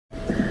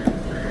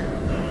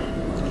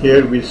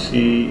Here we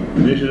see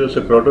this is a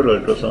secrotal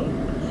ultrasound,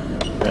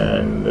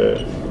 and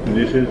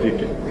this is the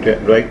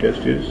right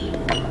testis.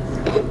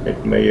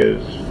 It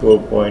measures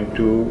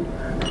 4.2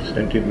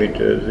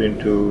 centimeters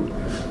into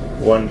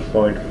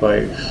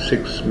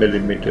 1.56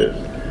 millimeters.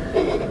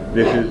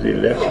 This is the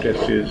left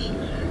testis.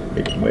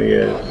 It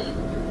measures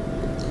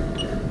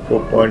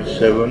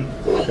 4.7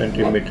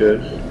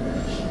 centimeters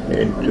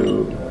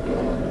into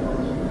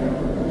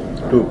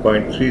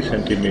 2.3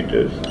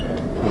 centimeters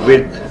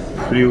with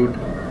fluid.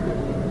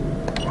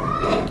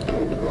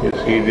 You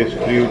see this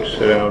fluid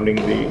surrounding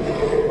the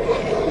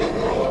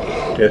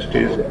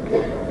testis,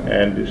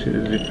 and this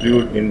is the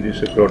fluid in the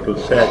secrotal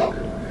sac.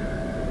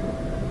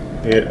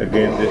 Here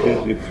again, this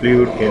is the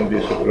fluid in the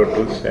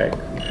secrotal sac.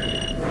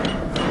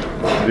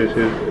 This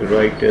is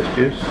right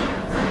testis,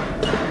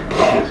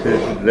 this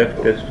is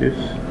left testis,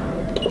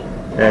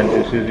 and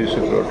this is the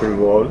secrotal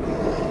wall.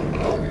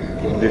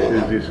 This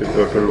is the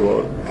secrotal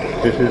wall.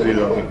 This is the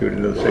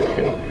longitudinal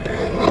section.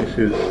 This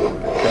is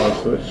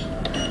transverse.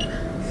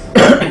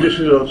 This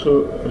is also,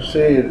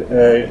 say,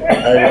 I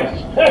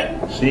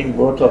was seeing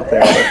both of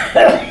them.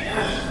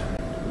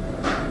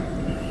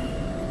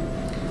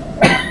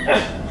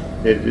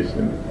 There is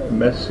a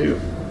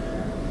massive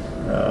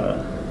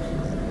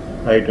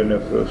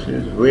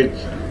hydronephrosis with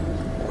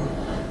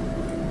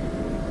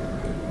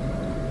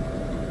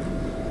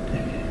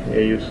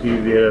here you see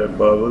there are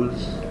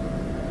bowels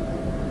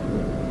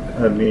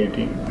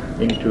herniating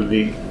into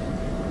the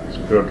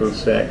scrotal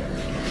sac.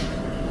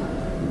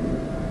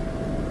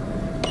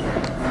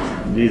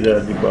 These are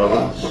the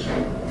bowels.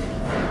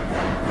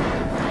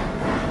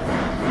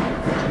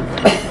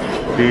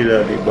 These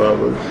are the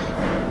bowels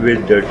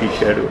with dirty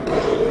shadow.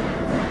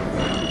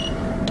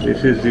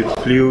 This is the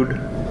fluid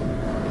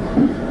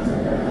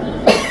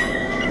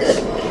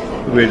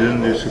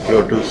within the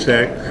scrotal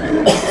sac.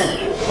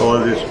 All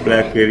this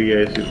black area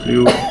is the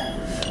fluid.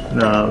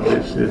 Now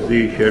this is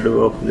the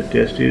shadow of the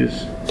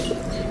testes.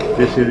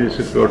 This is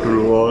the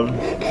scrotal wall,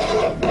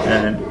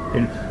 and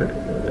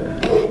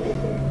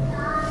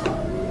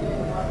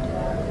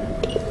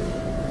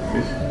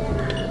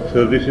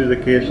so this is the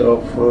case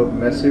of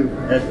massive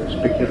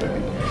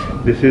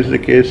This is the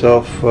case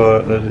of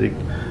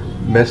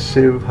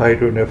massive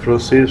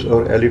hydronephrosis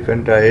or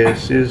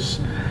elephantiasis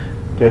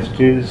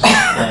testis,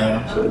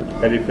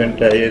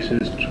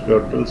 elephantiasis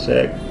scrotal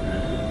sac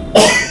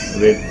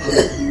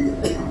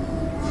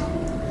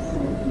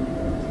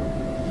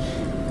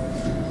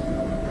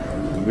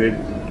with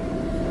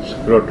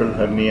scrotal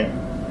hernia,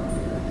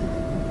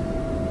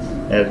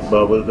 as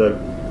bowels are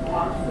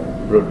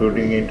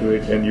protruding into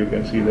it, and you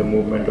can see the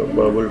movement of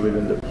bowel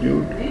within the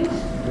fluid.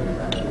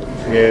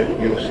 Here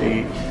you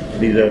see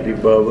these are the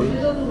bowels,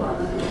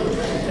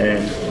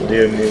 and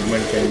their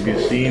movement can be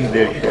seen.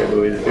 Their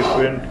shadow is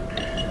different,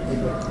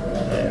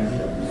 and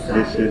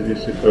this is the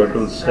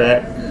scrotal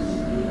sac.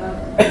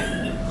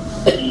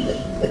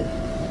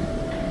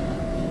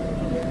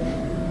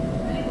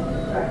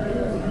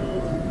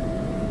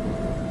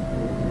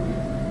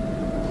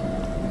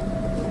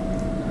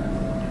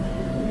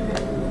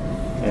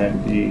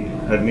 And the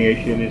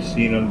herniation is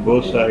seen on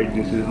both sides.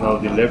 This is now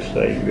the left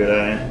side where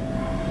I am.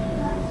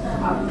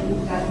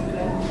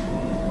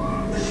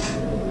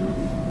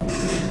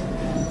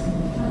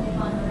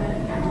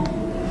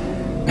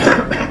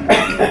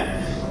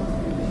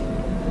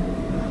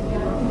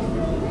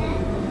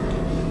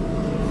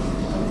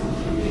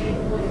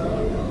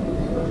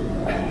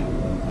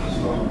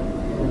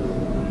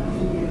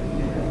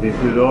 This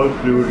is all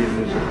fluid in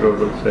the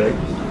scrotal sac.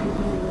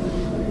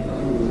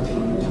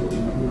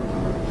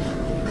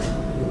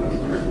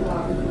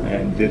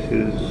 And this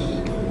is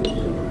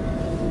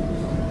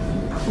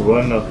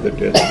one of the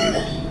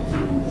testes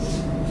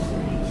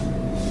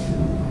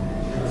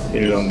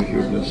in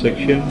longitudinal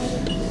section.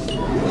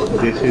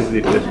 This is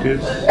the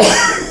testis,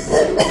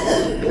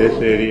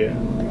 this area,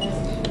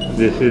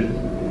 this is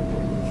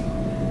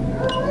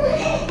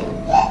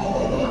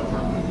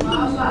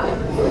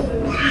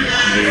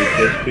the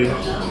testis,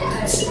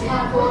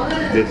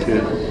 this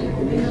is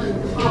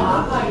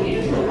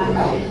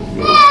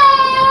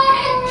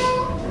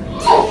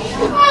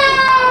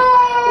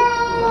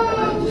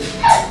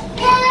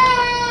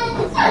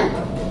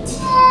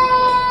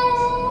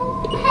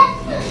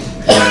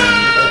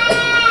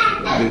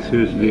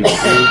the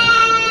fluid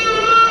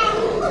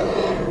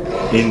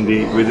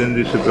within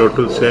the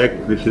scrotal sac.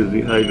 This is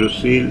the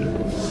hydrocele,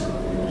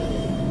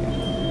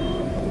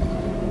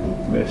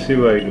 massive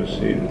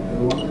hydrocele.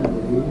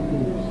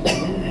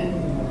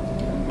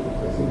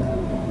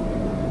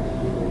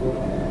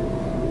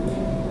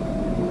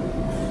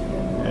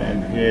 And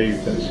here you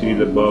can see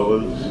the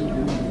bowels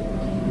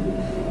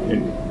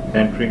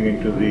entering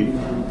into the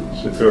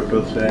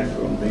scrotal sac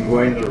from the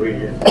inguinal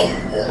region.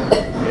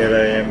 Here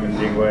I am in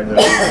the inguinal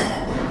region.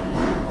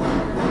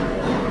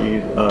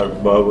 These are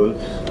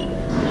bowels.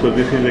 So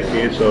this is a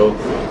case of,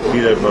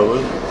 these are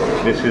bowels,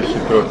 this is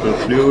scrotal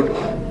fluid,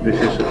 this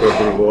is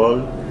scrotal wall,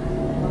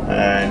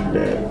 and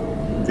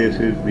this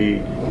is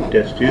the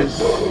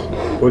testis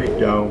pushed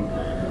down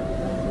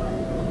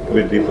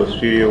with the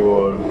posterior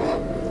wall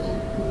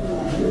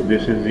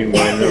This is the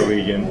minor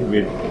region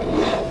with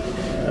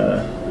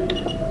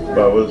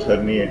bowels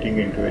herniating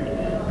into it.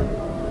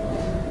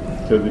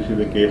 So this is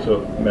the case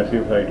of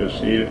massive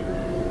hydrocele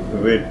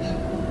with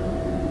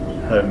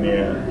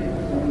hernia,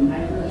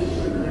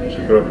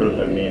 scrotal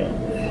hernia.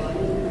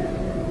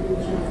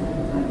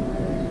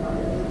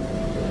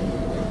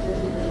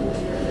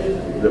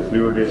 The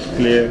fluid is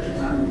clear.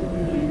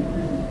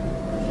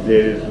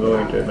 There is no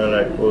internal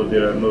hypos,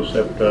 there are no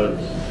septals,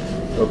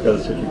 no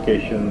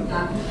calcifications.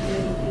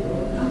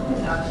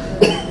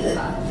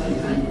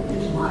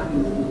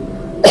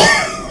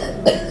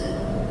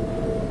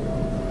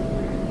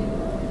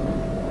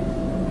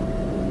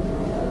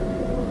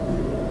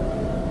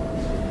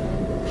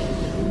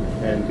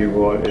 And the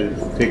wall is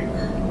thick.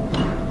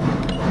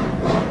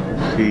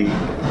 See,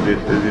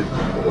 this is its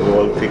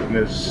wall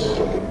thickness.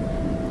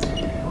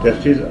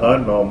 Testes are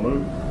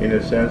normal in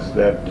a sense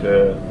that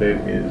there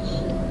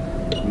is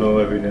no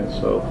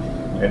evidence of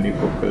any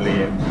focal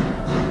lesion,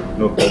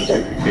 no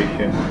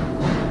calcification,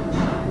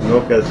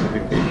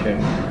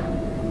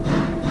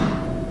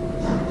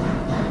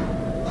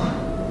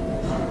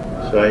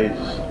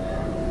 Size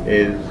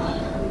is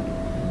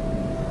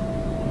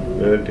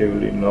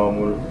relatively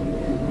normal.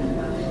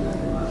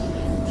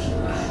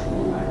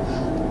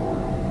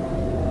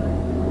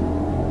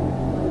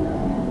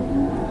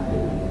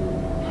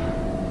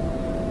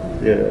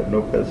 There are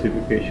no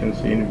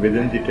calcifications seen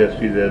within the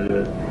testes as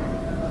well,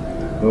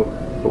 no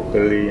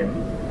focal lesion.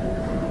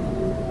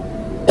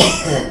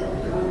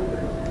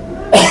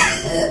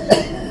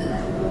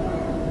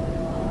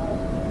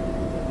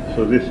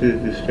 So this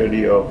is the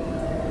study of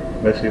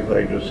massive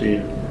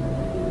hydrocele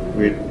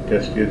with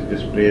testes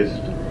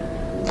displaced,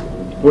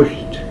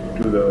 pushed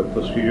to the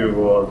posterior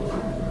wall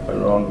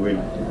along with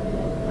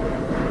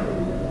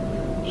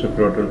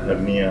scrotal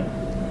hernia,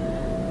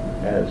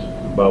 as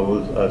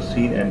bowels are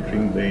seen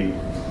entering the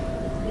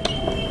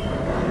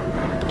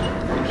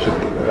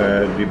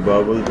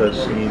bowels are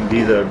seen.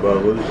 These are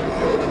bowels,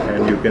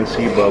 and you can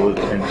see bowels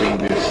entering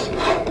this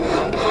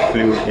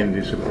fluid in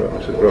the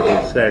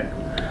scrotal sac.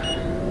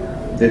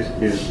 This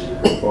is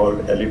called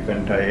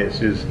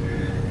elephantiasis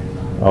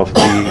of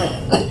the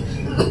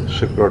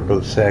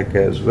scrotal sac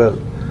as well.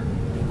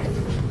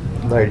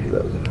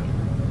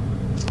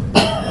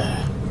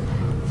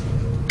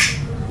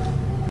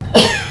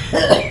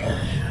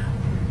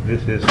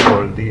 This is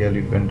called the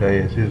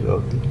elephantiasis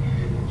of the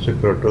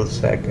scrotal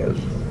sac as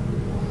well.